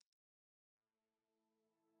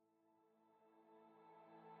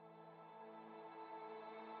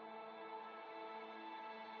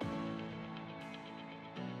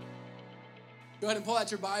Go ahead and pull out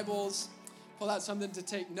your Bibles. Pull out something to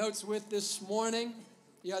take notes with this morning.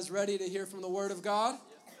 You guys ready to hear from the Word of God?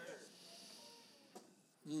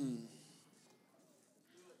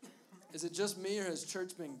 Is it just me, or has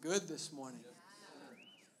church been good this morning?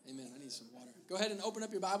 Amen. I need some water. Go ahead and open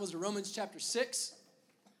up your Bibles to Romans chapter 6.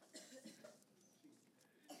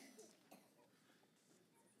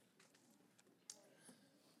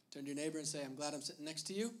 Turn to your neighbor and say, I'm glad I'm sitting next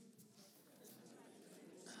to you.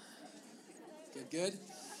 Good, good.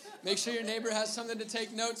 Make sure your neighbor has something to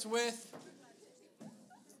take notes with.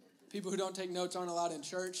 People who don't take notes aren't allowed in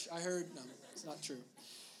church, I heard. No, it's not true.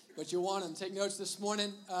 But you'll want them. Take notes this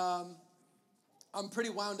morning. I'm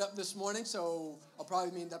pretty wound up this morning, so that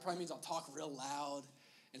probably means I'll talk real loud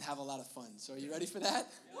and have a lot of fun. So are you ready for that?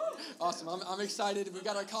 Awesome. I'm excited. We've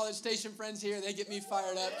got our College Station friends here. They get me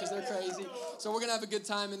fired up because they're crazy. So we're going to have a good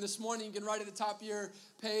time. And this morning, you can write at the top of your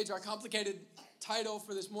page our complicated title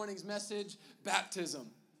for this morning's message, Baptism.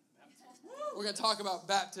 We're going to talk about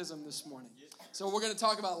baptism this morning. So we're going to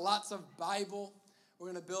talk about lots of Bible.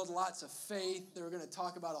 We're going to build lots of faith. We're going to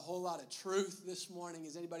talk about a whole lot of truth this morning.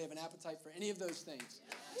 Does anybody have an appetite for any of those things?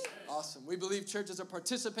 Awesome. We believe church is a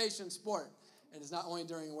participation sport, and it's not only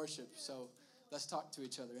during worship. So let's talk to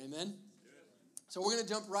each other. Amen? So we're going to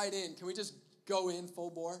jump right in. Can we just go in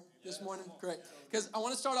full bore this morning? Great. Because I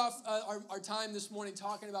want to start off our time this morning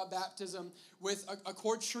talking about baptism with a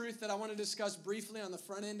core truth that I want to discuss briefly on the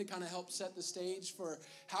front end to kind of help set the stage for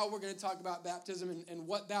how we're going to talk about baptism and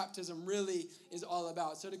what baptism really is all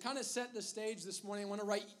about. So to kind of set the stage this morning, I want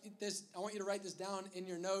you to write this down in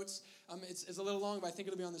your notes. It's a little long, but I think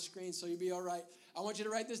it'll be on the screen, so you'll be all right. I want you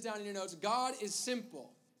to write this down in your notes. God is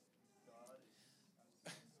simple.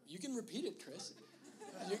 You can repeat it, Chris.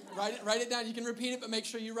 You write it down. You can repeat it, but make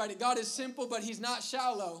sure you write it. God is simple, but he's not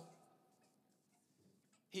shallow.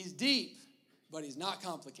 He's deep, but he's not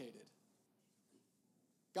complicated.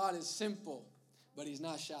 God is simple, but he's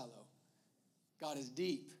not shallow. God is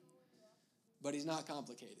deep, but he's not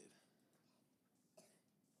complicated.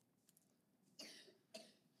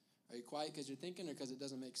 Are you quiet because you're thinking or because it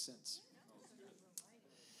doesn't make sense?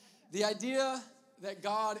 The idea that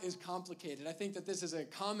God is complicated. I think that this is a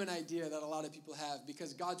common idea that a lot of people have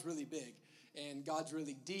because God's really big and God's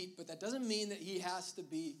really deep, but that doesn't mean that he has to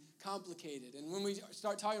be complicated. And when we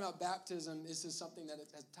start talking about baptism, this is something that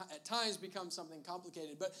has at times becomes something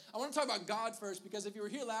complicated. But I want to talk about God first because if you were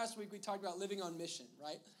here last week, we talked about living on mission,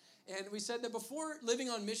 right? And we said that before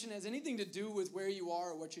living on mission has anything to do with where you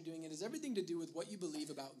are or what you're doing, it has everything to do with what you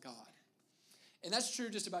believe about God. And that's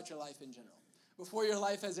true just about your life in general. Before your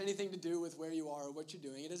life has anything to do with where you are or what you're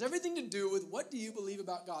doing. It has everything to do with what do you believe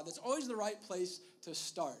about God. That's always the right place to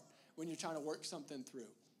start when you're trying to work something through.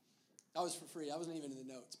 That was for free. I wasn't even in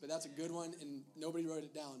the notes, but that's a good one, and nobody wrote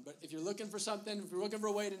it down. But if you're looking for something, if you're looking for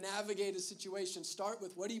a way to navigate a situation, start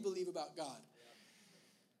with what do you believe about God.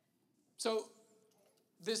 So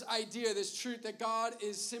this idea, this truth that God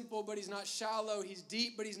is simple, but he's not shallow. He's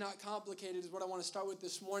deep, but he's not complicated is what I want to start with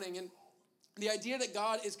this morning. And the idea that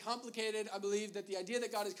God is complicated, I believe that the idea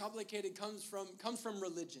that God is complicated comes from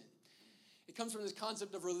religion. It comes from this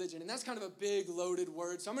concept of religion, and that's kind of a big, loaded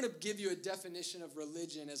word. So I'm going to give you a definition of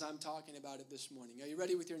religion as I'm talking about it this morning. Are you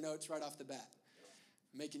ready with your notes right off the bat?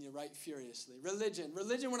 I'm making you write furiously. Religion,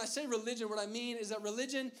 when I say religion, what I mean is that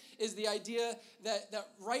religion is the idea that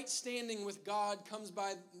right standing with God comes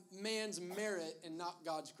by man's merit and not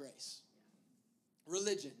God's grace.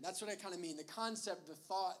 Religion, that's what I kind of mean. The concept, the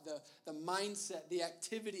thought, the mindset, the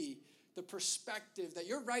activity, the perspective that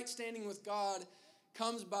your right standing with God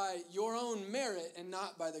comes by your own merit and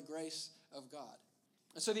not by the grace of God.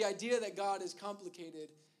 And so the idea that God is complicated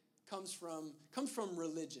comes from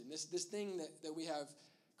religion, this thing that we have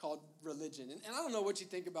called religion. And I don't know what you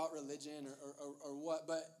think about religion or what,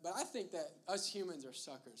 but I think that us humans are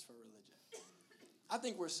suckers for religion. I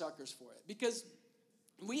think we're suckers for it because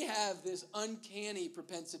we have this uncanny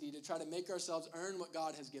propensity to try to make ourselves earn what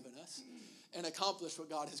God has given us and accomplish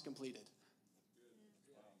what God has completed.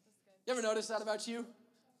 You ever notice that about you?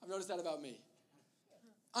 I've noticed that about me.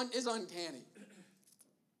 It's uncanny.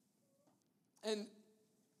 And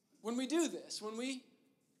when we do this, when we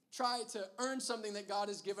try to earn something that God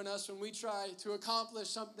has given us, when we try to accomplish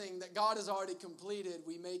something that God has already completed,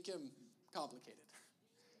 we make him complicated.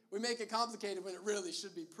 We make it complicated when it really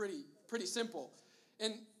should be pretty simple.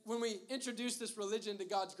 And when we introduce this religion to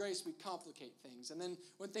God's grace, we complicate things. And then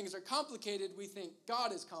when things are complicated, we think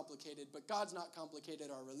God is complicated, but God's not complicated.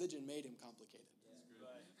 Our religion made him complicated.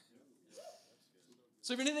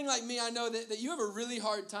 So if you're anything like me, I know that you have a really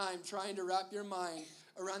hard time trying to wrap your mind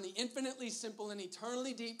around the infinitely simple and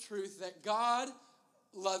eternally deep truth that God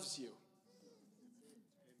loves you.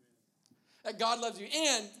 That God loves you.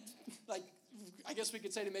 And, like, I guess we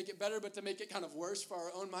could say to make it better, but to make it kind of worse for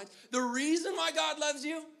our own minds, the reason why God loves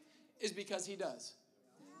you is because he does.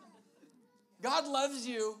 God loves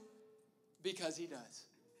you because he does.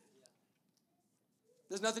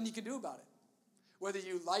 There's nothing you can do about it. Whether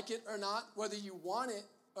you like it or not, whether you want it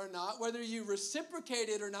or not, whether you reciprocate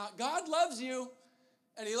it or not, God loves you,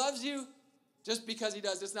 and he loves you just because he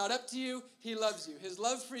does. It's not up to you. He loves you. His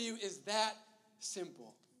love for you is that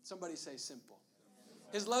simple. Somebody say simple.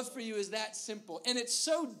 His love for you is that simple. And it's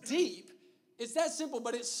so deep. It's that simple,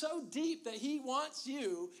 but it's so deep that he wants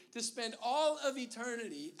you to spend all of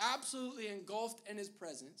eternity absolutely engulfed in his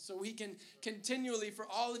presence so he can continually for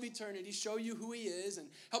all of eternity show you who he is and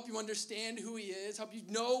help you understand who he is, help you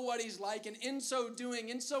know what he's like. And in so doing,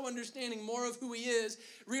 in so understanding more of who he is,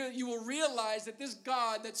 you will realize that this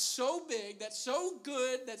God that's so big, that's so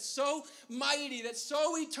good, that's so mighty, that's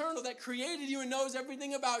so eternal, that created you and knows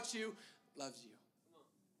everything about you, loves you.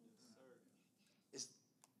 It's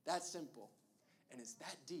that simple. And it's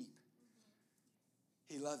that deep.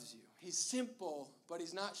 He loves you. He's simple, but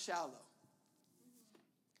he's not shallow.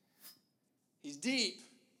 He's deep,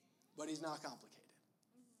 but he's not complicated.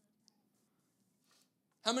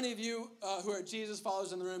 How many of you who are Jesus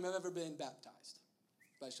followers in the room have ever been baptized?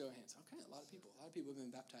 By show of hands. Okay, a lot of people. A lot of people have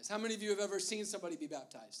been baptized. How many of you have ever seen somebody be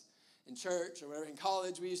baptized? In church or whatever. In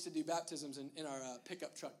college, we used to do baptisms in our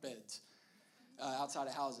pickup truck beds outside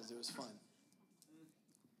of houses. It was fun.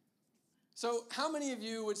 So how many of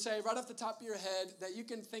you would say right off the top of your head that you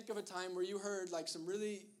can think of a time where you heard like some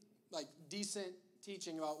really like decent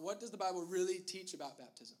teaching about what does the Bible really teach about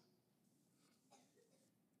baptism?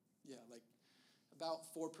 Yeah, like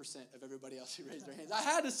about 4% of everybody else who raised their hands. I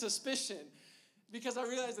had a suspicion because I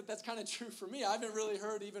realized that that's kind of true for me. I haven't really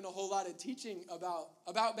heard even a whole lot of teaching about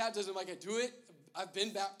baptism. Like I do it. I've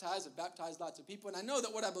been baptized. I've baptized lots of people. And I know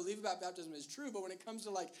that what I believe about baptism is true. But when it comes to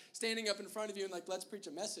like standing up in front of you and like, let's preach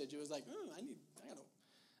a message, it was like, I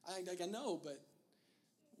know, but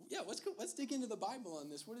yeah, let's dig into the Bible on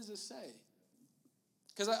this. What does this say?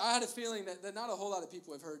 Because I had a feeling that not a whole lot of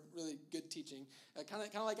people have heard really good teaching, kind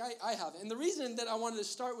of like I have. And the reason that I wanted to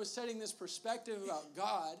start was setting this perspective about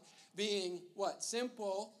God being what?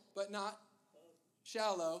 Simple, but not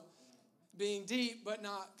shallow. Being deep, but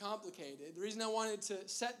not complicated. The reason I wanted to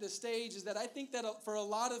set the stage is that I think that for a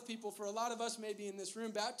lot of people, for a lot of us maybe in this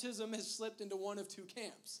room, baptism has slipped into one of two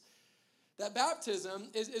camps. That baptism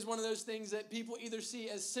is one of those things that people either see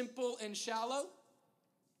as simple and shallow.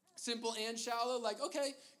 Simple and shallow, like,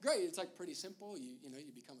 okay, great. It's like pretty simple. You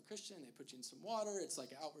become a Christian. They put you in some water. It's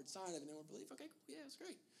like an outward sign of an inward belief. Okay, cool. Yeah, it's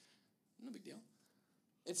great. No big deal.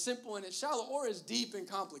 It's simple and it's shallow, or it's deep and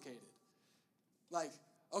complicated. Like,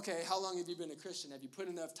 okay, how long have you been a Christian? Have you put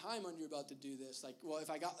enough time under your belt to do this? Like, well, if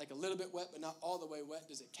I got like a little bit wet but not all the way wet,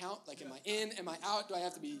 does it count? Like, am I in? Am I out? Do I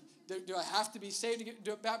have to be saved to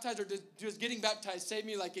get baptized? Or does getting baptized save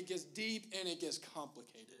me? Like, it gets deep and it gets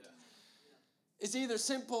complicated. It's either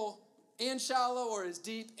simple and shallow, or it's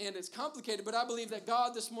deep and it's complicated. But I believe that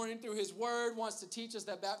God this morning through his word wants to teach us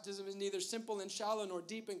that baptism is neither simple and shallow nor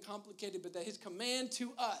deep and complicated, but that his command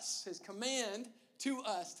to us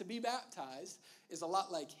to be baptized is a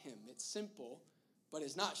lot like him. It's simple, but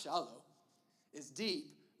it's not shallow. It's deep,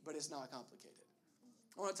 but it's not complicated.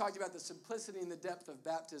 I want to talk to you about the simplicity and the depth of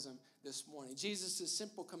baptism this morning. Jesus'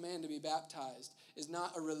 simple command to be baptized is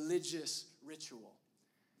not a religious ritual.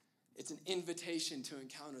 It's an invitation to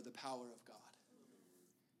encounter the power of God.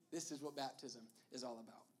 This is what baptism is all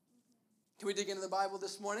about. Can we dig into the Bible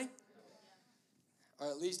this morning? Or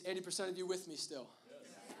at least 80% of you with me still?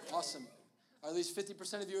 Awesome. Or at least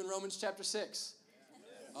 50% of you in Romans chapter 6.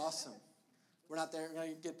 Awesome. We're not there. We're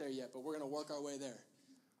going to get there yet, but we're going to work our way there.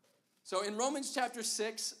 So in Romans chapter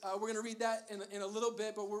 6, we're going to read that in a little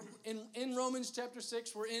bit, but we're in Romans chapter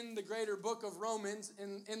 6, we're in the greater book of Romans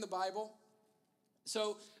in the Bible.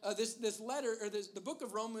 So this letter, or the book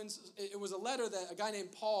of Romans, it was a letter that a guy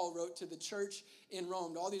named Paul wrote to the church in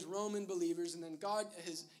Rome, to all these Roman believers, and then God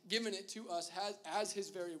has given it to us as his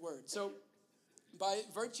very word. So by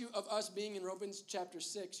virtue of us being in Romans chapter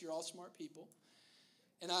 6, you're all smart people.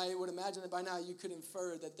 And I would imagine that by now you could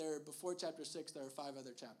infer that before chapter 6, there are 5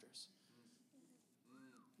 other chapters.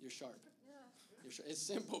 You're sharp. It's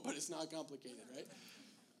simple, but it's not complicated, right?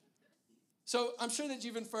 So I'm sure that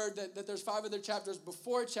you've inferred that there's 5 other chapters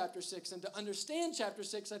before chapter 6. And to understand chapter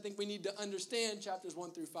 6, I think we need to understand chapters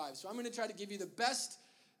 1 through 5. So I'm going to try to give you the best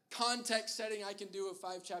context setting I can do of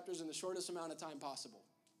 5 chapters in the shortest amount of time possible.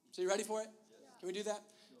 So you ready for it? Can we do that?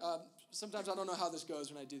 Sometimes I don't know how this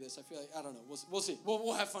goes when I do this. I feel like, I don't know. We'll see.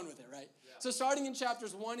 We'll have fun with it, right? Yeah. So starting in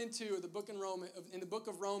chapters 1 and 2 of the book in the book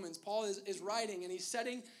of Romans, Paul is writing, and he's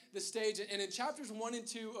setting the stage. And in chapters 1 and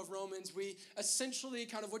 2 of Romans, we essentially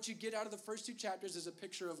kind of what you get out of the first 2 chapters is a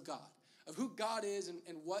picture of God, of who God is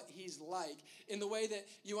and what he's like, in the way that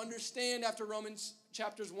you understand after Romans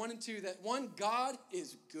chapters 1 and 2 that, one, God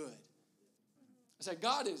is good. I said,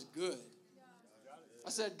 God is good. I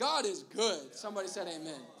said, God is good. Somebody said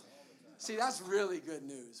amen. See, that's really good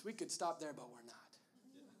news. We could stop there, but we're not.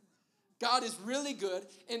 God is really good,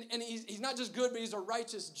 and he's not just good, but he's a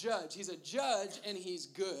righteous judge. He's a judge, and he's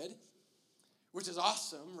good, which is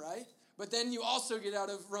awesome, right? But then you also get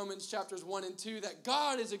out of Romans chapters 1 and 2 that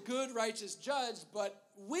God is a good, righteous judge, but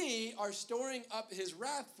we are storing up his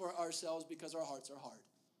wrath for ourselves because our hearts are hard.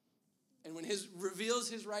 And when he reveals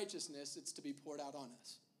his righteousness, it's to be poured out on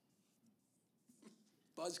us.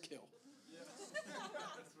 Buzzkill.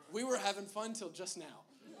 We were having fun till just now.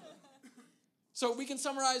 So we can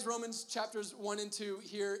summarize Romans chapters 1 and 2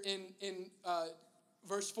 here in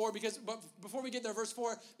verse 4, but before we get there, verse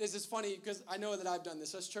 4, this is funny because I know that I've done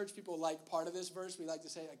this. Us church people like part of this verse. We like to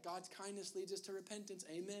say, God's kindness leads us to repentance.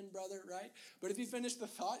 Amen, brother, right? But if you finish the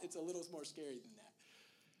thought, it's a little more scary than that.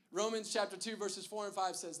 Romans chapter 2, verses 4 and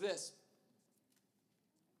 5 says this.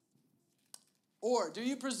 Or do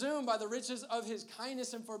you presume by the riches of his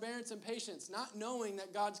kindness and forbearance and patience, not knowing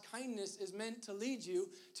that God's kindness is meant to lead you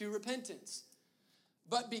to repentance?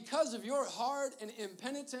 But because of your hard and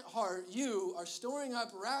impenitent heart, you are storing up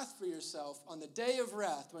wrath for yourself on the day of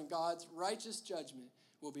wrath when God's righteous judgment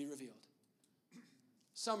will be revealed.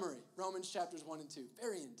 Summary, Romans chapters 1 and 2,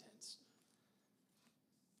 very intense.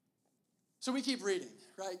 So we keep reading,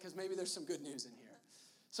 right? Because maybe there's some good news in here.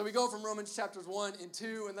 So we go from Romans chapters 1 and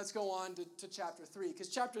 2, and let's go on to chapter 3. Because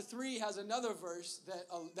chapter 3 has another verse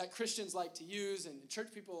that Christians like to use and church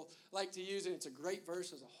people like to use, and it's a great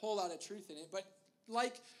verse. There's a whole lot of truth in it. But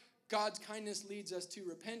like God's kindness leads us to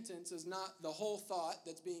repentance is not the whole thought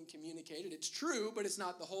that's being communicated. It's true, but it's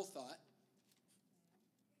not the whole thought.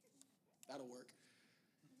 That'll work.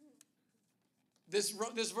 This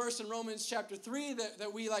verse in Romans chapter 3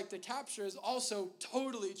 that we like to capture is also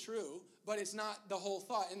totally true, but it's not the whole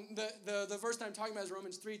thought. And the verse that I'm talking about is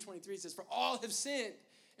Romans 3:23. It says, for all have sinned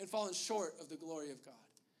and fallen short of the glory of God.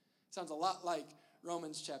 Sounds a lot like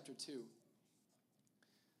Romans chapter 2.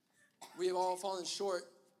 We have all fallen short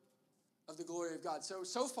of the glory of God. So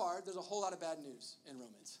far, there's a whole lot of bad news in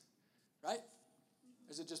Romans, right?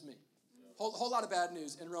 Or is it just me? Whole lot of bad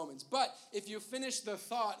news in Romans. But if you finish the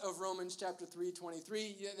thought of Romans chapter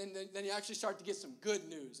 3:23, then you actually start to get some good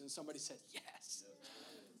news. And somebody said, yes.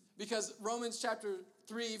 Because Romans chapter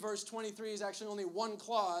 3, verse 23 is actually only one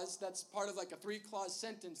clause. That's part of like a 3-clause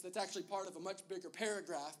sentence that's actually part of a much bigger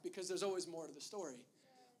paragraph because there's always more to the story.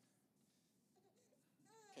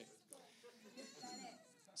 Okay.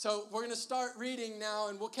 So we're going to start reading now,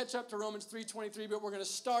 and we'll catch up to Romans 3:23, but we're going to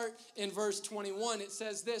start in verse 21. It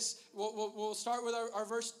says this. We'll start with our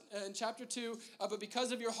verse in chapter 2. But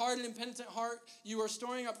because of your hard and impenitent heart, you are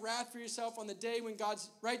storing up wrath for yourself on the day when God's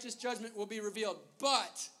righteous judgment will be revealed.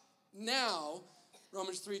 But now,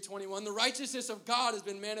 Romans 3:21, the righteousness of God has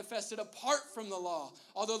been manifested apart from the law,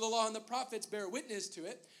 although the law and the prophets bear witness to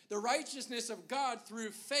it. The righteousness of God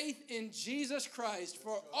through faith in Jesus Christ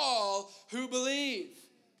for all who believe.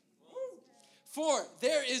 For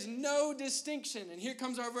there is no distinction, and here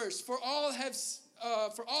comes our verse. For all have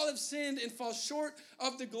sinned and fall short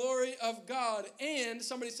of the glory of God, and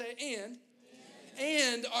somebody say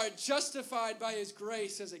and are justified by his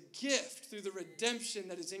grace as a gift through the redemption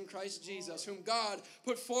that is in Christ Jesus, whom God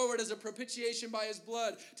put forward as a propitiation by his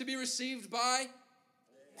blood to be received by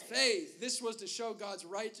faith. This was to show God's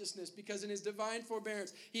righteousness because in his divine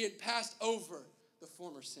forbearance he had passed over the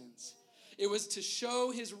former sins. It was to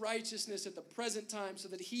show his righteousness at the present time so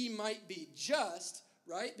that he might be just,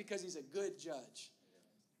 right? Because he's a good judge,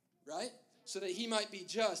 right? So that he might be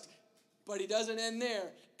just. But he doesn't end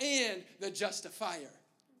there. And the justifier.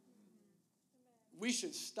 We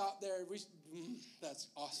should stop there. That's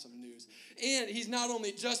awesome news. And he's not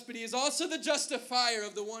only just, but he is also the justifier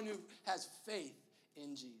of the one who has faith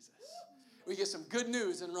in Jesus. We get some good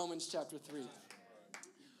news in Romans chapter 3.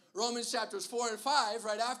 Romans chapters 4 and 5,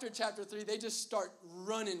 right after chapter 3, they just start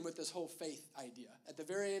running with this whole faith idea. At the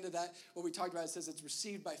very end of that, what we talked about, it says it's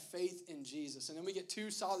received by faith in Jesus. And then we get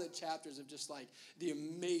 2 solid chapters of just like the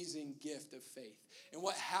amazing gift of faith. And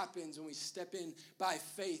what happens when we step in by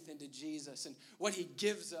faith into Jesus and what he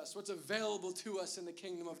gives us, what's available to us in the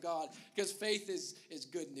kingdom of God. Because faith is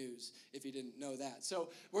good news, if you didn't know that. So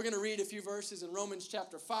we're going to read a few verses in Romans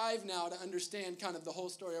chapter 5 now to understand kind of the whole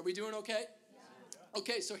story. Are we doing okay?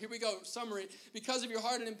 Okay, so here we go. Summary. Because of your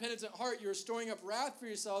hard and impenitent heart, you are storing up wrath for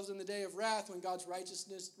yourselves in the day of wrath when God's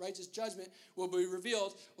righteous judgment will be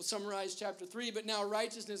revealed. We'll summarize chapter 3. But now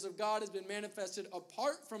righteousness of God has been manifested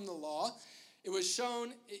apart from the law. It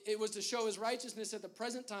was to show his righteousness at the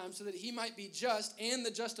present time so that he might be just and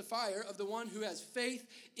the justifier of the one who has faith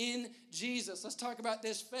in Jesus. Let's talk about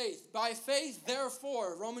this faith. By faith,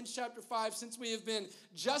 therefore, Romans chapter 5, since we have been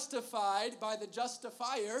justified by the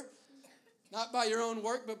justifier, not by your own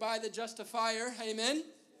work, but by the justifier, amen?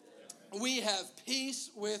 We have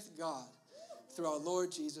peace with God through our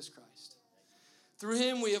Lord Jesus Christ. Through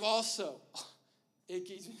him we have also,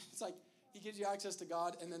 it's like, he gives you access to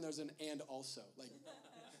God, and then there's an and also. Like,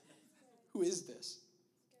 who is this?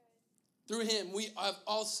 Through him, we have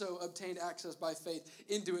also obtained access by faith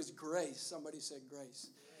into his grace. Somebody said grace.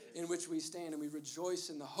 In which we stand, and we rejoice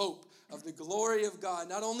in the hope of the glory of God.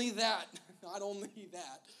 Not only that.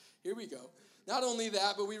 Here we go. Not only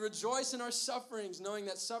that, but we rejoice in our sufferings, knowing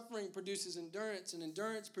that suffering produces endurance, and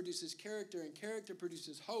endurance produces character, and character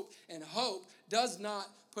produces hope, and hope does not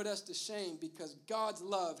put us to shame, because God's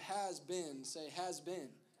love has been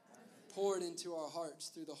poured into our hearts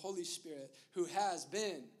through the Holy Spirit, who has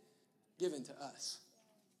been given to us.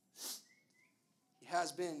 He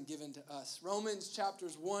has been given to us. Romans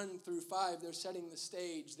chapters 1 through 5, they're setting the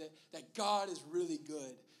stage that God is really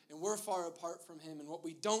good. And we're far apart from him. And what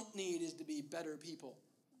we don't need is to be better people.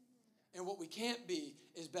 And what we can't be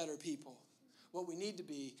is better people. What we need to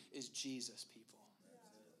be is Jesus people.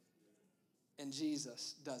 And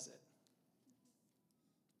Jesus does it.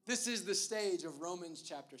 This is the stage of Romans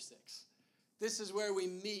chapter 6. This is where we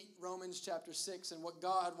meet Romans chapter 6 and what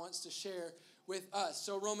God wants to share with us.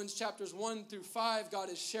 So Romans chapters 1 through 5,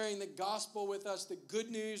 God is sharing the gospel with us, the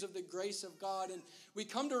good news of the grace of God. And we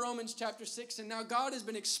come to Romans chapter 6, and now God has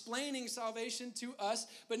been explaining salvation to us,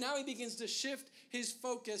 but now he begins to shift his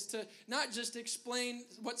focus to not just explain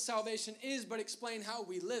what salvation is, but explain how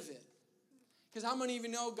we live it. Because how many of you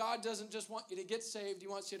know God doesn't just want you to get saved, he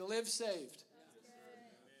wants you to live saved?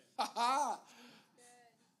 Ha ha!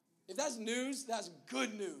 If that's news, that's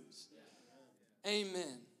good news.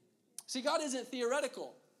 Amen. See, God isn't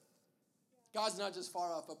theoretical. God's not just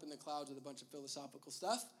far off up in the clouds with a bunch of philosophical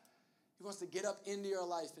stuff. He wants to get up into your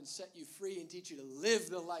life and set you free and teach you to live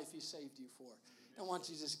the life he saved you for. He don't want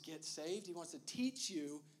you to just get saved. He wants to teach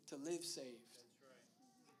you to live saved.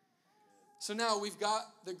 So now we've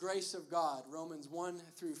got the grace of God, Romans 1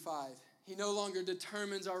 through 5. He no longer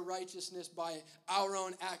determines our righteousness by our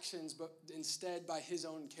own actions, but instead by his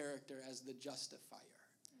own character as the justifier.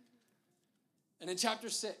 And in chapter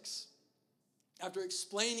 6, after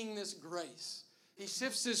explaining this grace, he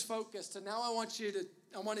shifts his focus to now I want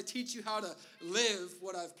to teach you how to live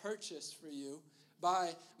what I've purchased for you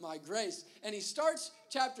by my grace. And he starts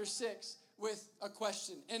chapter 6 with a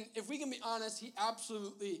question. And if we can be honest, he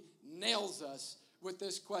absolutely nails us with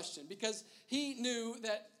this question, because he knew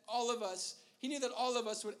that all of us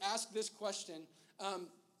would ask this question,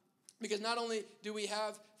 because not only do we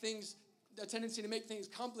have a tendency to make things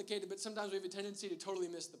complicated, but sometimes we have a tendency to totally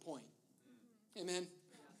miss the point. Amen?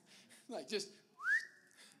 We just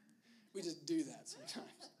do that sometimes.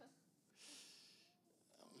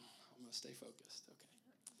 I'm going to stay focused. Okay.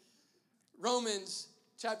 Romans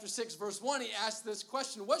chapter 6, verse 1, he asks this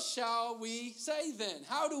question: what shall we say then?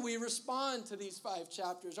 How do we respond to these 5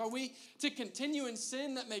 chapters? Are we to continue in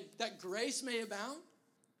sin that grace may abound?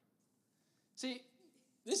 See,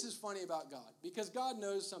 this is funny about God, because God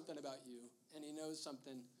knows something about you, and he knows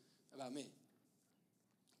something about me.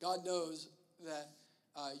 God knows that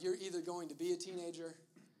you're either going to be a teenager,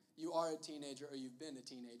 you are a teenager, or you've been a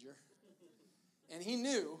teenager. And he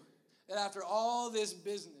knew that after all this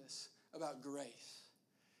business about grace,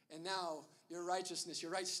 and now your righteousness,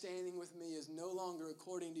 your right standing with me is no longer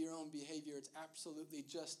according to your own behavior. It's absolutely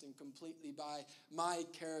just and completely by my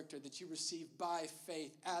character that you receive by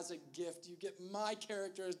faith as a gift. You get my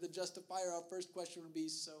character as the justifier. Our first question would be,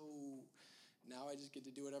 so now I just get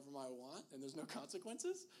to do whatever I want and there's no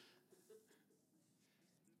consequences?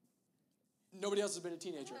 Nobody else has been a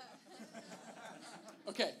teenager.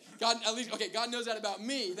 Okay, God knows that about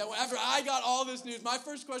me, that after I got all this news, my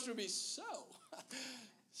first question would be, so,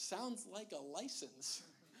 sounds like a license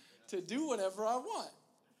to do whatever I want.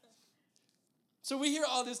 So we hear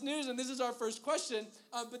all this news, and this is our first question,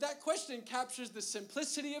 but that question captures the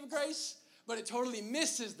simplicity of grace, but it totally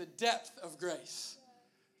misses the depth of grace.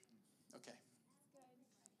 Okay.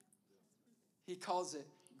 He calls it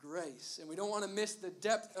grace, and we don't want to miss the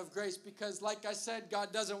depth of grace, because like I said,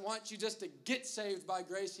 God doesn't want you just to get saved by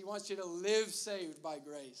grace. He wants you to live saved by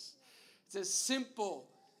grace. It's as simple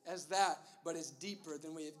as that, but it's deeper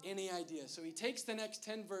than we have any idea. So he takes the next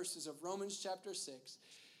 10 verses of Romans chapter 6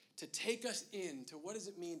 to take us into what does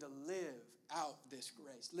it mean to live out this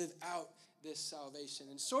grace, live out this salvation.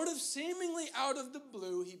 And sort of seemingly out of the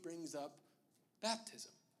blue, he brings up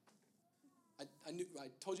baptism. I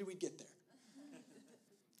told you we'd get there.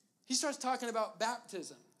 He starts talking about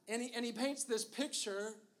baptism. And he paints this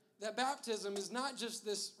picture that baptism is not just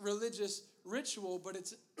this religious ritual, but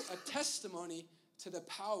it's a testimony to the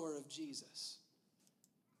power of Jesus.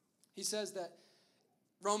 He says that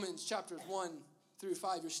Romans chapters 1 through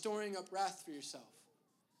 5, you're storing up wrath for yourself,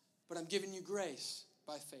 but I'm giving you grace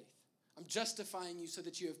by faith. I'm justifying you so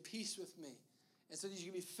that you have peace with me and so that you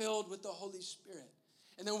can be filled with the Holy Spirit.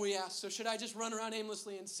 And then we ask, so should I just run around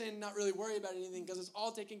aimlessly and sin, not really worry about anything because it's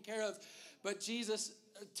all taken care of? But Jesus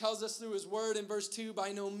tells us through his word in verse 2,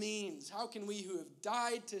 by no means. How can we who have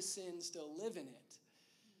died to sin still live in it?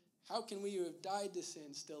 How can we who have died to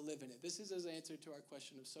sin still live in it? This is his answer to our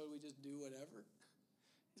question of, so we just do whatever?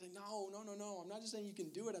 He's like, no. I'm not just saying you can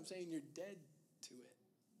do it. I'm saying you're dead to it.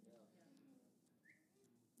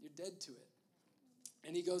 You're dead to it.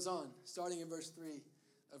 And he goes on, starting in verse 3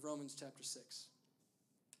 of Romans chapter 6.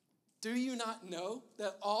 Do you not know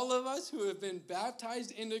that all of us who have been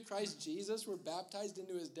baptized into Christ Jesus were baptized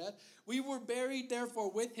into his death? We were buried, therefore,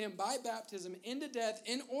 with him by baptism into death,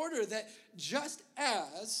 in order that just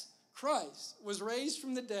as Christ was raised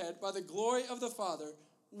from the dead by the glory of the Father,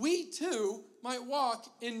 we too might walk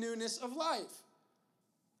in newness of life.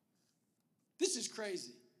 This is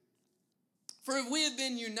crazy. For if we have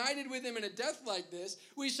been united with him in a death like this,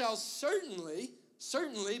 we shall certainly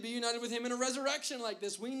be united with him in a resurrection like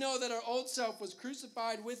this. We know that our old self was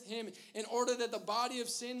crucified with him in order that the body of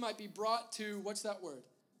sin might be brought to, what's that word?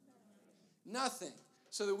 Nothing.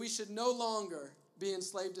 So that we should no longer be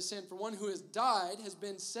enslaved to sin. For one who has died has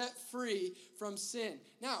been set free from sin.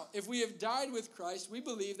 Now, if we have died with Christ, we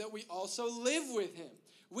believe that we also live with him.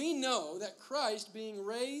 We know that Christ, being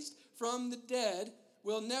raised from the dead,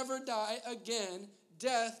 will never die again.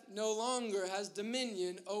 Death no longer has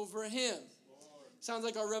dominion over him. Sounds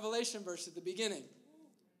like our Revelation verse at the beginning.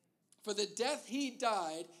 For the death he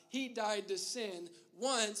died to sin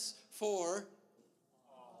once for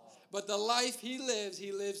all. But the life he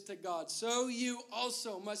lives to God. So you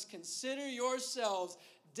also must consider yourselves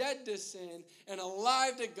dead to sin and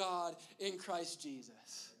alive to God in Christ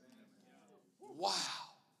Jesus. Wow.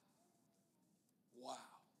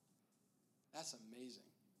 That's amazing.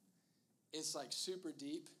 It's like super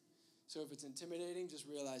deep. So if it's intimidating, just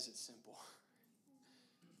realize it's simple.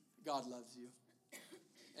 God loves you.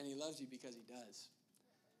 And he loves you because he does.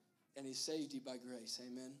 And he saved you by grace.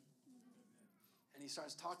 Amen. And he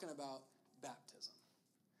starts talking about baptism.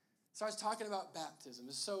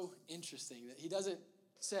 It's so interesting that he doesn't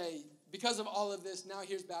say, because of all of this, now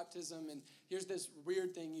here's baptism, and here's this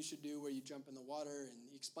weird thing you should do where you jump in the water, and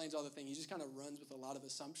he explains all the things. He just kind of runs with a lot of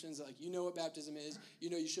assumptions, like, you know what baptism is,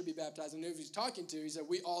 you know you should be baptized. And if he's talking to, he said,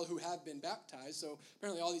 we all who have been baptized, so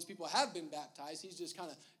apparently all these people have been baptized. He's just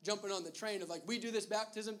kind of jumping on the train of like, we do this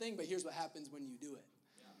baptism thing, but here's what happens when you do it.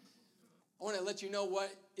 I want to let you know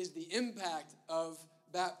what is the impact of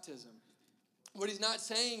baptism. What he's not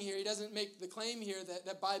saying here, he doesn't make the claim here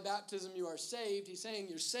that by baptism you are saved. He's saying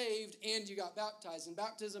you're saved and you got baptized. And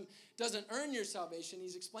baptism doesn't earn your salvation.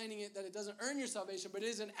 He's explaining it that it doesn't earn your salvation, but it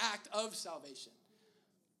is an act of salvation.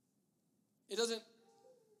 It doesn't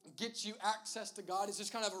get you access to God. It's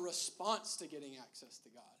just kind of a response to getting access to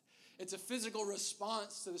God. It's a physical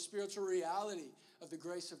response to the spiritual reality of the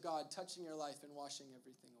grace of God touching your life and washing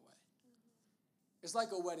everything away. It's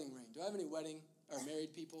like a wedding ring. Do I have any wedding or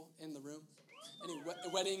married people in the room? Any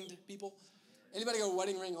weddinged people? Anybody got a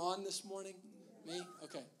wedding ring on this morning? Me?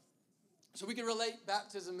 Okay. So we can relate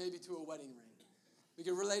baptism maybe to a wedding ring. We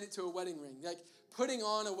can relate it to a wedding ring. Like putting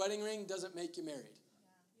on a wedding ring doesn't make you married,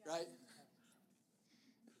 right?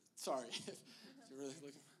 Sorry. If you're really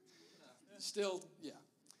looking. Still, yeah.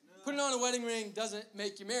 Putting on a wedding ring doesn't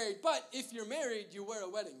make you married, but if you're married, you wear a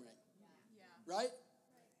wedding ring, right?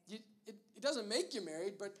 It doesn't make you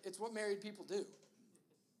married, but it's what married people do.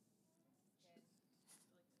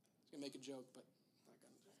 Gonna make a joke, but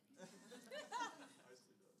not gonna.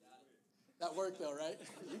 That worked though, right?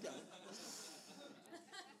 You got it.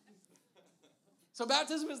 So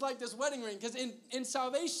baptism is like this wedding ring, because in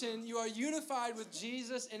salvation you are unified with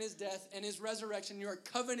Jesus and his death and his resurrection. You are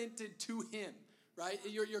covenanted to him, right?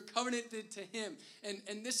 You're covenanted to him,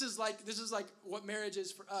 and this is like what marriage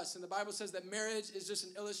is for us. And the Bible says that marriage is just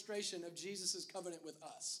an illustration of Jesus' covenant with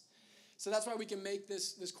us. So that's why we can make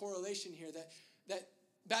this correlation here that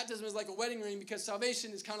baptism is like a wedding ring, because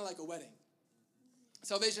salvation is kind of like a wedding.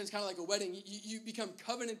 Salvation is kind of like a wedding. You become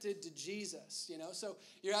covenanted to Jesus, So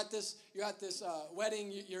you're at this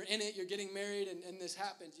wedding. You're in it. You're getting married, and this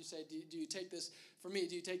happens. You say, do you take this for me?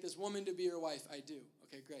 Do you take this woman to be your wife? I do.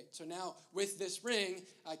 Okay, great. So now with this ring,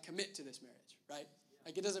 I commit to this marriage, right?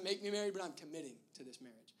 Like it doesn't make me married, but I'm committing to this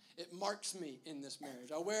marriage. It marks me in this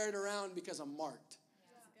marriage. I wear it around because I'm marked,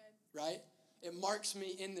 right? It marks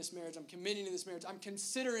me in this marriage. I'm committing to this marriage. I'm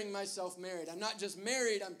considering myself married. I'm not just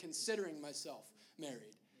married. I'm considering myself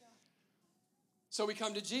married. So we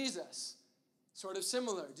come to Jesus, sort of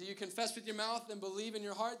similar. Do you confess with your mouth and believe in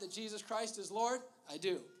your heart that Jesus Christ is Lord? I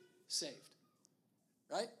do. Saved.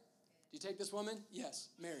 Right? Do you take this woman? Yes.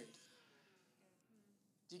 Married.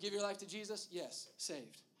 Do you give your life to Jesus? Yes.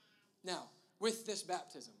 Saved. Now, with this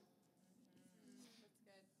baptism,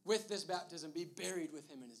 be buried with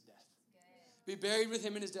him in his death. Be buried with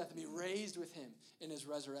him in his death and be raised with him in his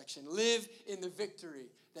resurrection. Live in the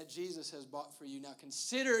victory that Jesus has bought for you. Now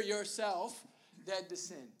consider yourself dead to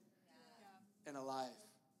sin and alive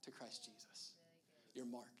to Christ Jesus. You're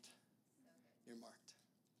marked. You're marked.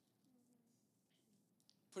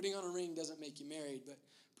 Putting on a ring doesn't make you married, but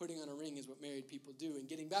putting on a ring is what married people do. And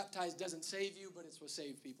getting baptized doesn't save you, but it's what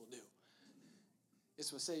saved people do.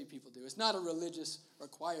 It's what saved people do. It's not a religious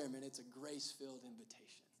requirement. It's a grace-filled invitation.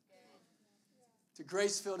 It's a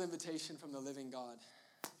grace-filled invitation from the living God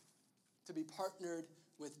to be partnered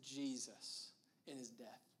with Jesus in his death.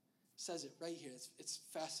 It says it right here. It's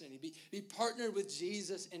fascinating. Be partnered with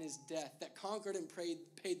Jesus in his death that conquered and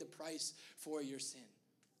paid the price for your sin.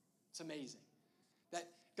 It's amazing. That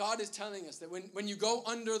God is telling us that when you go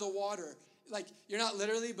under the water, like you're not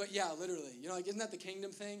literally, but yeah, literally. Like isn't that the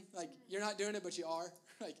kingdom thing? Like you're not doing it, but you are.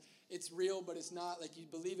 Like it's real, but it's not. Like you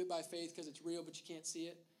believe it by faith because it's real, but you can't see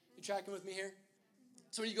it. You tracking with me here?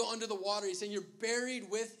 So when you go under the water, he's saying you're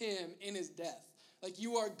buried with him in his death. Like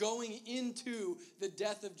you are going into the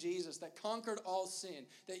death of Jesus that conquered all sin,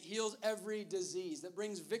 that heals every disease, that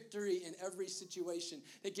brings victory in every situation,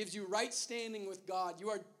 that gives you right standing with God. You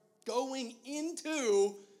are going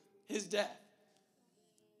into his death.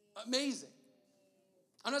 Amazing.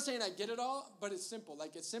 I'm not saying I get it all, but it's simple.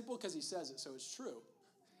 Like it's simple because he says it, so it's true.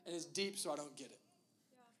 And it's deep, so I don't get it.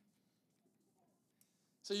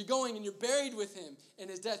 So you're going and you're buried with him in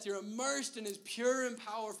his death. You're immersed in his pure and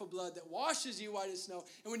powerful blood that washes you white as snow.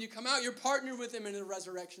 And when you come out, you're partnered with him in a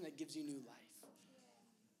resurrection that gives you new life.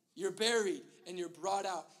 You're buried and you're brought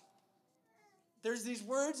out. There's these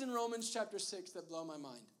words in Romans chapter 6 that blow my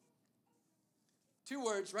mind. 2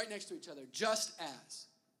 words right next to each other, just as.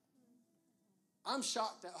 I'm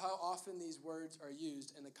shocked at how often these words are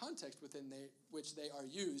used in the context within which they are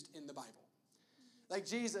used in the Bible. Like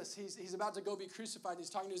Jesus, he's about to go be crucified. He's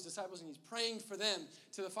talking to his disciples and he's praying for them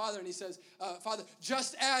to the Father. And he says, Father,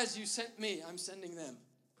 just as you sent me, I'm sending them.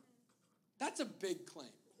 That's a big claim.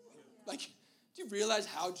 Like, do you realize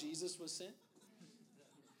how Jesus was sent?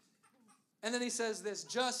 And then he says this,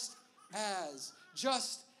 just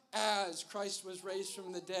as Christ was raised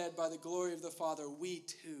from the dead by the glory of the Father, we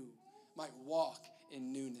too might walk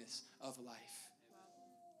in newness of life.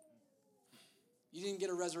 You didn't get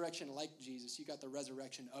a resurrection like Jesus. You got the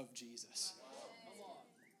resurrection of Jesus.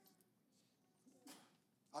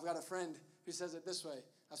 I've got a friend who says it this way.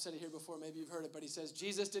 I've said it here before. Maybe you've heard it. But he says,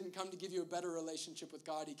 Jesus didn't come to give you a better relationship with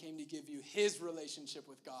God. He came to give you his relationship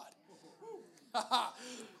with God.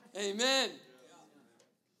 Amen.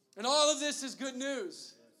 And all of this is good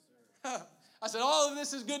news. I said, all of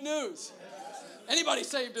this is good news. Anybody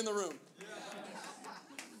saved in the room?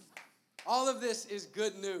 All of this is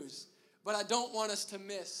good news. But I don't want us to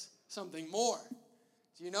miss something more.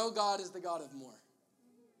 Do you know God is the God of more?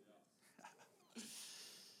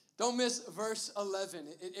 Don't miss verse 11.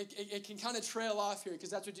 It can kind of trail off here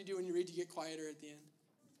because that's what you do when you read. You get quieter at the end.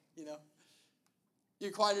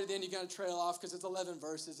 You're quieter at the end. You kind of trail off because it's 11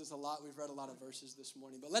 verses. It's a lot. We've read a lot of verses this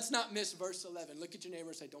morning. But let's not miss verse 11. Look at your neighbor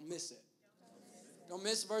and say, don't miss it. Don't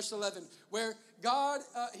miss verse 11, where God,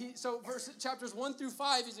 chapters 1 through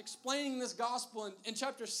 5, he's explaining this gospel. And in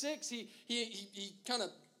chapter 6, he kind of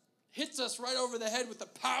hits us right over the head with the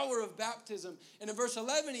power of baptism. And in verse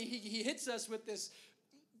 11, he hits us with this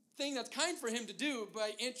thing that's kind for him to do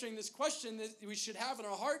by answering this question that we should have in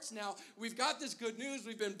our hearts now. We've got this good news.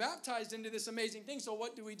 We've been baptized into this amazing thing. So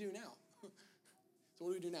what do we do now?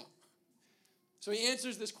 So he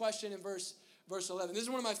answers this question in verse 11. This is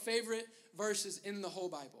one of my favorite verses in the whole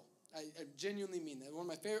Bible. I genuinely mean that. One of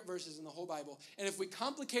my favorite verses in the whole Bible. And if we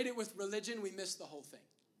complicate it with religion, we miss the whole thing.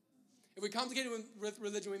 If we complicate it with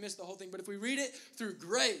religion, we miss the whole thing. But if we read it through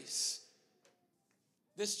grace,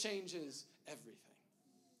 this changes everything.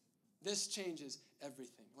 This changes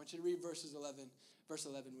everything. I want you to read verse 11 Verse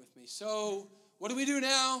 11 with me. So, what do we do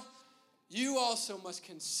now? You also must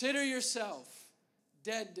consider yourself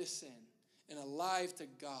dead to sin and alive to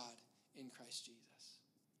God in Christ Jesus.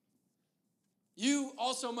 You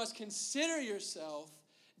also must consider yourself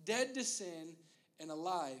dead to sin and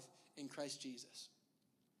alive in Christ Jesus.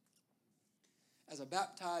 As a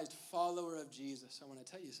baptized follower of Jesus, I want to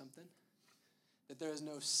tell you something. That there is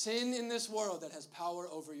no sin in this world that has power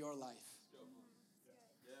over your life.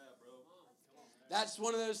 Yeah, bro. That's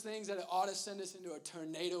one of those things that ought to send us into a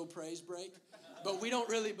tornado praise break. But we don't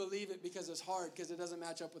really believe it because it's hard, because it doesn't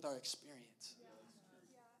match up with our experience.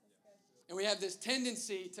 And we have this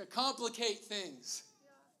tendency to complicate things.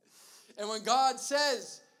 And when God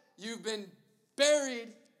says you've been buried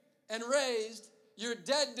and raised, you're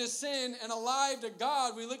dead to sin and alive to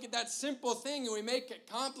God, we look at that simple thing and we make it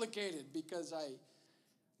complicated, because I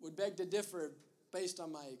would beg to differ based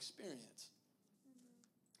on my experience.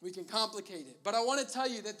 We can complicate it. But I want to tell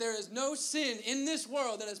you that there is no sin in this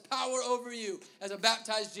world that has power over you as a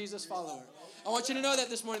baptized Jesus follower. I want you to know that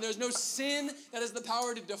this morning. There's no sin that has the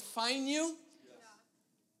power to define you.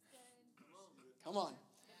 Come on.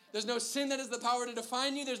 There's no sin that has the power to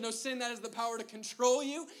define you. There's no sin that has the power to control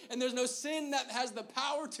you. And there's no sin that has the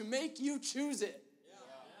power to make you choose it.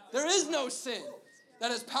 There is no sin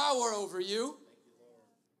that has power over you.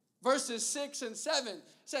 Verses 6 and 7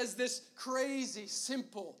 says this crazy,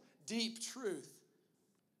 simple, deep truth.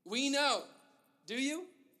 We know, do you?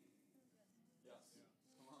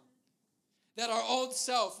 That our old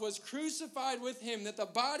self was crucified with him, that the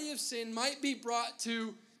body of sin might be brought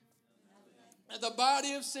to. That the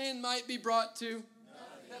body of sin might be brought to.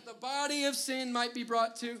 That the body of sin might be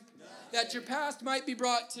brought to. That your past might be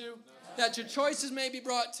brought to. That your choices may be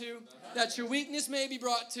brought to. That your weakness may be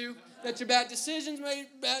brought to. That your bad decisions may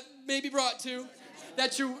be brought to.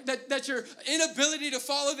 That your inability to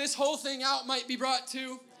follow this whole thing out might be brought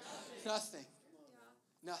to. Nothing.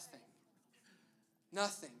 Nothing.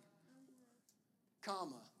 Nothing.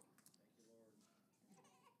 Comma.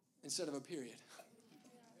 Instead of a period.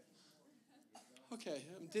 Okay,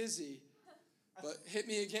 I'm dizzy, but hit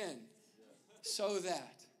me again. So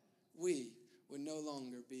that we would no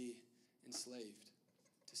longer be enslaved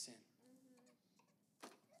to sin.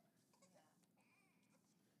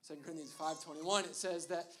 2 Corinthians 5:21, it says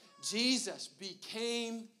that Jesus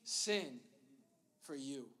became sin for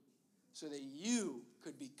you so that you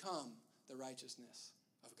could become the righteousness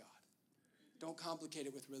of God. Don't complicate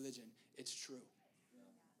it with religion. It's true.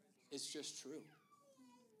 It's just true.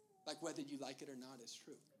 Like whether you like it or not, it's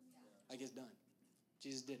true. Like it's done.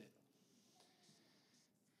 Jesus did it.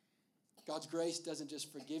 God's grace doesn't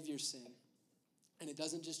just forgive your sin, and it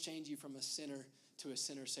doesn't just change you from a sinner to a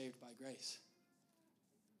sinner saved by grace.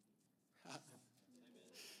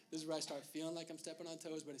 This is where I start feeling like I'm stepping on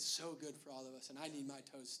toes, but it's so good for all of us, and I need my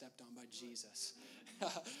toes stepped on by Jesus.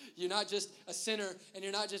 You're not just a sinner, and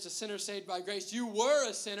you're not just a sinner saved by grace. You were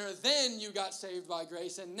a sinner, then you got saved by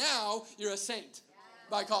grace, and now you're a saint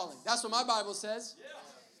by calling. That's what my Bible says.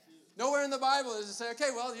 Nowhere in the Bible does it say, okay,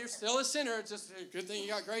 well, you're still a sinner. It's just a good thing you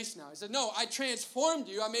got grace now. He said, no, I transformed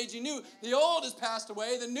you. I made you new. The old has passed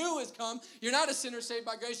away. The new has come. You're not a sinner saved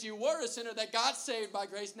by grace. You were a sinner that got saved by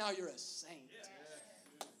grace. Now you're a saint.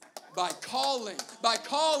 By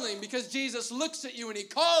calling, because Jesus looks at you and he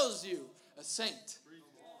calls you a saint.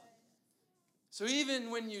 So even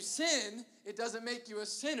when you sin, it doesn't make you a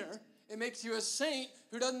sinner. It makes you a saint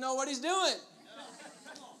who doesn't know what he's doing.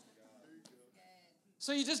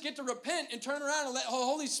 So you just get to repent and turn around and let the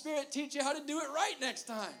Holy Spirit teach you how to do it right next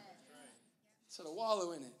time. Instead of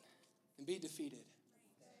wallow in it and be defeated.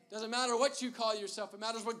 Doesn't matter what you call yourself. It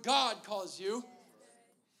matters what God calls you.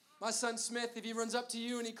 My son Smith, if he runs up to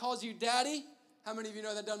you and he calls you daddy, how many of you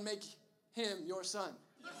know that doesn't make him your son?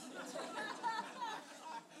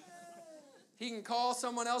 He can call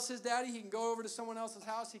someone else his daddy. He can go over to someone else's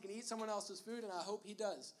house. He can eat someone else's food, and I hope he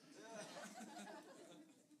does.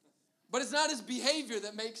 But it's not his behavior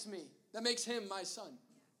that makes him my son.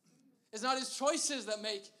 It's not his choices that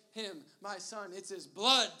make him my son. It's his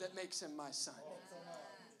blood that makes him my son.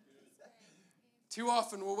 Too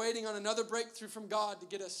often we're waiting on another breakthrough from God to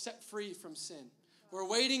get us set free from sin. We're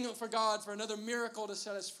waiting for God for another miracle to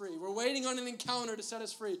set us free. We're waiting on an encounter to set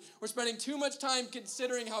us free. We're spending too much time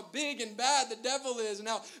considering how big and bad the devil is and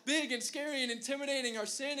how big and scary and intimidating our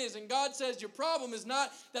sin is. And God says, your problem is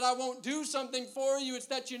not that I won't do something for you. It's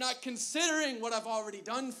that you're not considering what I've already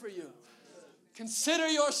done for you. Consider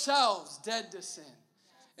yourselves dead to sin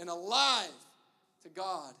and alive to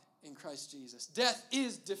God in Christ Jesus. Death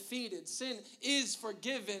is defeated. Sin is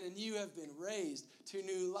forgiven, and you have been raised to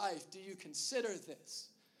new life. Do you consider this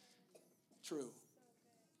true?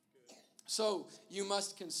 So you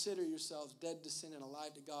must consider yourselves dead to sin and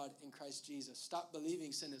alive to God in Christ Jesus. Stop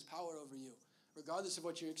believing sin has power over you. Regardless of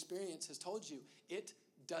what your experience has told you, it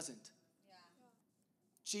doesn't. Yeah.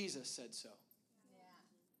 Jesus said so. Yeah.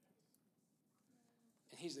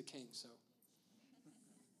 And he's the king, so.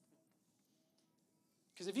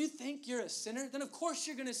 Because if you think you're a sinner, then of course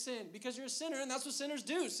you're going to sin because you're a sinner, and that's what sinners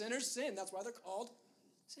do. Sinners sin. That's why they're called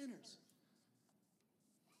sinners.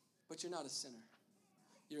 But you're not a sinner.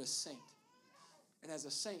 You're a saint. And as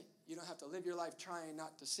a saint, you don't have to live your life trying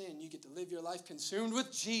not to sin. You get to live your life consumed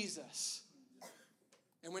with Jesus.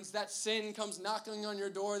 And when that sin comes knocking on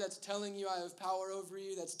your door, that's telling you I have power over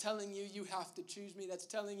you, that's telling you you have to choose me, that's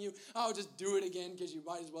telling you, oh, just do it again because you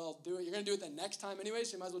might as well do it. You're going to do it the next time anyway,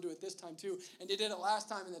 so you might as well do it this time too. And you did it last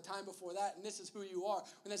time and the time before that, and this is who you are.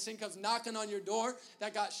 When that sin comes knocking on your door,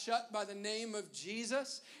 that got shut by the name of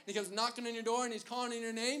Jesus, and he comes knocking on your door and he's calling in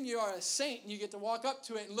your name, you are a saint, and you get to walk up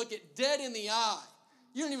to it and look it dead in the eye.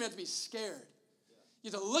 You don't even have to be scared.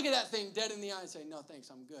 You have to look at that thing dead in the eye and say, no,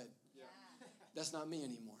 thanks, I'm good. That's not me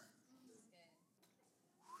anymore.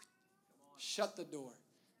 Shut the door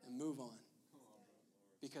and move on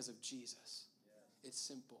because of Jesus. It's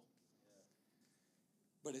simple,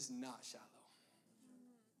 but it's not shallow.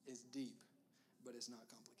 It's deep, but it's not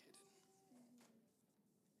complicated.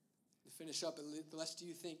 To finish up, lest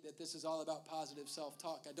you think that this is all about positive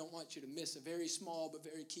self-talk, I don't want you to miss a very small but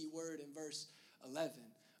very key word in verse 11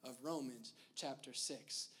 of Romans chapter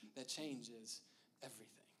 6 that changes everything.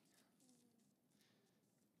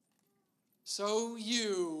 So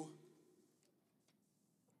you,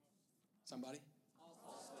 somebody?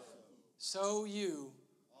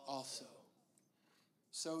 Also.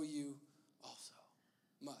 So you also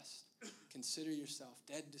must consider yourself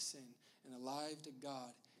dead to sin and alive to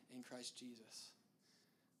God in Christ Jesus.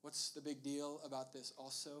 What's the big deal about this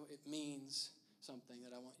also? It means something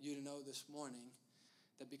that I want you to know this morning,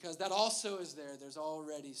 that because that also is there, there's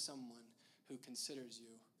already someone who considers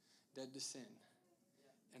you dead to sin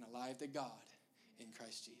and alive to God in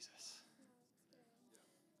Christ Jesus.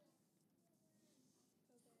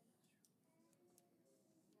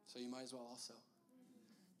 So you might as well also,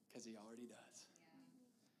 because he already does.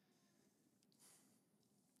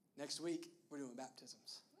 Next week, we're doing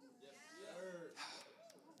baptisms.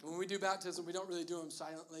 When we do baptism, we don't really do them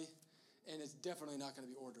silently, and it's definitely not going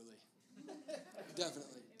to be orderly.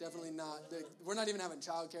 Definitely not. We're not even having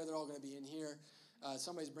childcare. They're all going to be in here.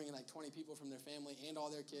 Somebody's bringing like 20 people from their family and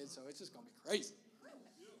all their kids, so it's just going to be crazy.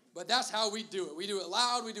 But that's how we do it. We do it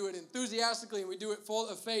loud, we do it enthusiastically, and we do it full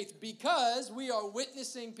of faith because we are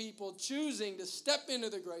witnessing people choosing to step into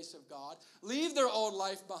the grace of God, leave their old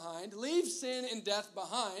life behind, leave sin and death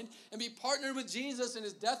behind, and be partnered with Jesus in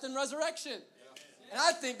his death and resurrection. And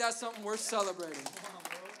I think that's something worth celebrating.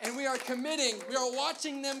 And we are committing, we are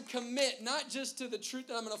watching them commit, not just to the truth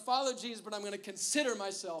that I'm going to follow Jesus, but I'm going to consider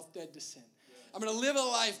myself dead to sin. I'm going to live a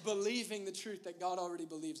life believing the truth that God already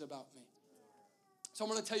believes about me. So I'm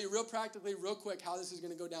going to tell you real practically, real quick, how this is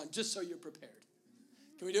going to go down, just so you're prepared.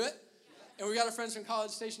 Can we do it? And we got our friends from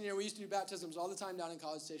College Station here. We used to do baptisms all the time down in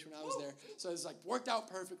College Station when I was there. So it's like worked out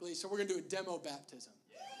perfectly. So we're going to do a demo baptism.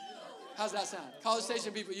 How's that sound? College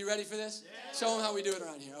Station people, you ready for this? Show them how we do it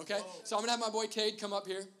around here, okay? So I'm going to have my boy Cade come up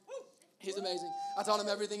here. He's amazing. I taught him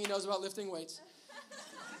everything he knows about lifting weights.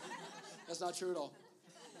 That's not true at all.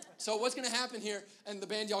 So what's going to happen here, and the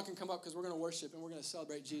band, y'all can come up because we're going to worship and we're going to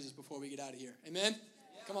celebrate Jesus before we get out of here. Amen?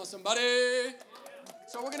 Come on, somebody.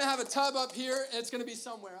 So we're going to have a tub up here. It's going to be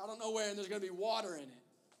somewhere. I don't know where, and there's going to be water in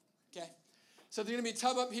it. Okay? So there's going to be a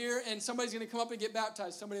tub up here, and somebody's going to come up and get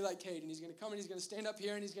baptized, somebody like Cade. And he's going to come and he's going to stand up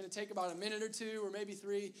here, and he's going to take about a minute or two or maybe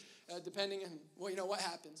 3, depending on what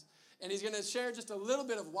happens. And he's going to share just a little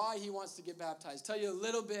bit of why he wants to get baptized, tell you a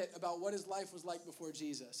little bit about what his life was like before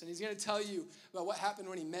Jesus. And he's going to tell you about what happened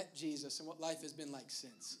when he met Jesus and what life has been like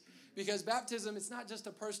since. Because baptism, it's not just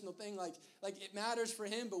a personal thing. Like it matters for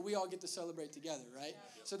him, but we all get to celebrate together, right?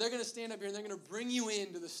 So they're going to stand up here and they're going to bring you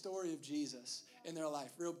into the story of Jesus in their life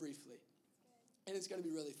real briefly. And it's going to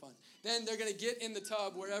be really fun. Then they're going to get in the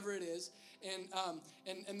tub, wherever it is,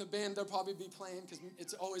 and the band, they'll probably be playing because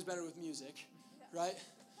it's always better with music, right?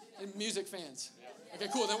 And music fans. Okay,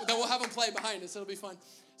 cool. Then we'll have them play behind us. It'll be fun.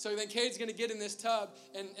 So then Cade's going to get in this tub,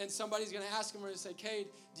 and somebody's going to ask him, we're going to say, Cade,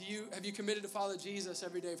 have you committed to follow Jesus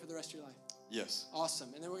every day for the rest of your life? Yes.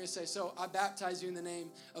 Awesome. And then we're going to say, so I baptize you in the name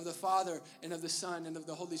of the Father and of the Son and of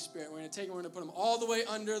the Holy Spirit. We're going to take him, we're going to put him all the way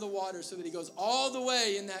under the water so that he goes all the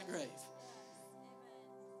way in that grave.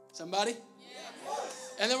 Somebody?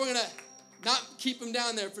 Yes. And then we're going to not keep him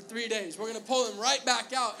down there for 3 days. We're going to pull him right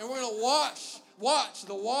back out, and we're going to watch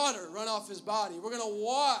the water run off his body. We're going to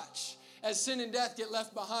watch as sin and death get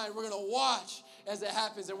left behind. We're going to watch as it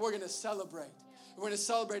happens, and we're going to celebrate. We're going to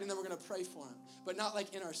celebrate, and then we're going to pray for them, but not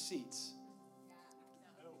like in our seats.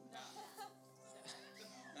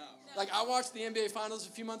 Like, I watched the NBA Finals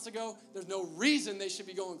a few months ago. There's no reason they should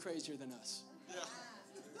be going crazier than us.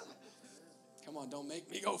 Come on, don't make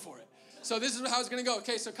me go for it. So this is how it's going to go.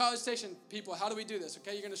 Okay, so College Station people, how do we do this?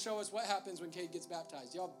 Okay, you're going to show us what happens when Cade gets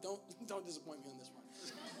baptized. Y'all, don't disappoint me on this one.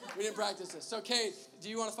 We didn't practice this. So, Cade, do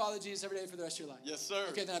you want to follow Jesus every day for the rest of your life? Yes, sir.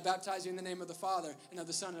 Okay, then I baptize you in the name of the Father, and of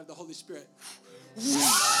the Son, and of the Holy Spirit. Jesus,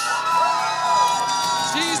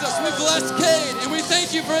 we bless Cade, and we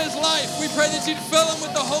thank you for his life. We pray that you'd fill him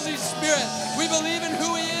with the Holy Spirit. We believe in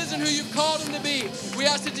who he is and who you've called him to be. We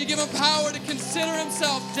ask that you give him power to consider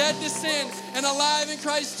himself dead to sin and alive in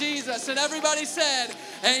Christ Jesus. And everybody said,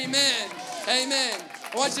 amen. Amen.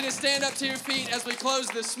 I want you to stand up to your feet as we close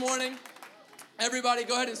this morning. Everybody,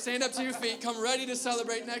 go ahead and stand up to your feet. Come ready to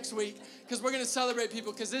celebrate next week, because we're going to celebrate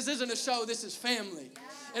people, because this isn't a show, this is family.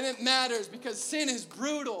 And it matters, because sin is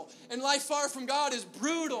brutal, and life far from God is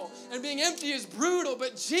brutal, and being empty is brutal,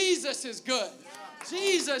 but Jesus is good.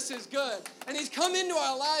 Jesus is good, and he's come into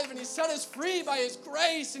our life, and he's set us free by his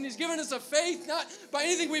grace, and he's given us a faith not by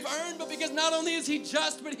anything we've earned, but because not only is he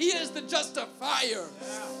just, but he is the justifier.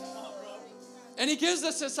 And he gives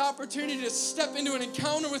us this opportunity to step into an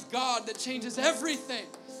encounter with God that changes everything,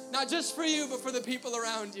 not just for you, but for the people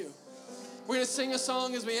around you. We're going to sing a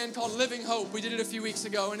song as we end called Living Hope. We did it a few weeks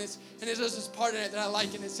ago, and there's this part in it that I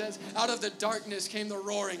like, and it says, out of the darkness came the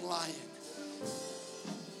roaring lion.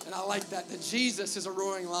 And I like that Jesus is a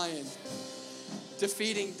roaring lion,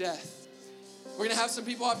 defeating death. We're going to have some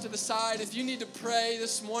people off to the side. If you need to pray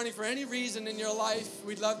this morning for any reason in your life,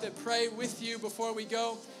 we'd love to pray with you before we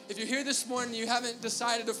go. If you're here this morning and you haven't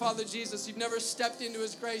decided to follow Jesus, you've never stepped into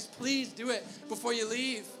his grace, please do it before you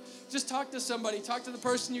leave. Just talk to somebody. Talk to the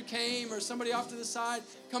person you came or somebody off to the side.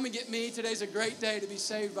 Come and get me. Today's a great day to be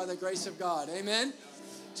saved by the grace of God. Amen?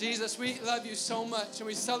 Jesus, we love you so much, and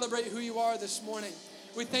we celebrate who you are this morning.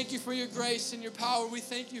 We thank you for your grace and your power. We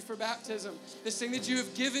thank you for baptism, this thing that you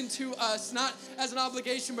have given to us, not as an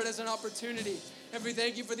obligation, but as an opportunity. And we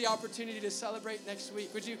thank you for the opportunity to celebrate next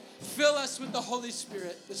week. Would you fill us with the Holy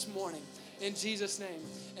Spirit this morning? In Jesus' name,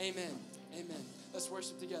 amen. Amen. Let's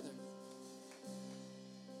worship together.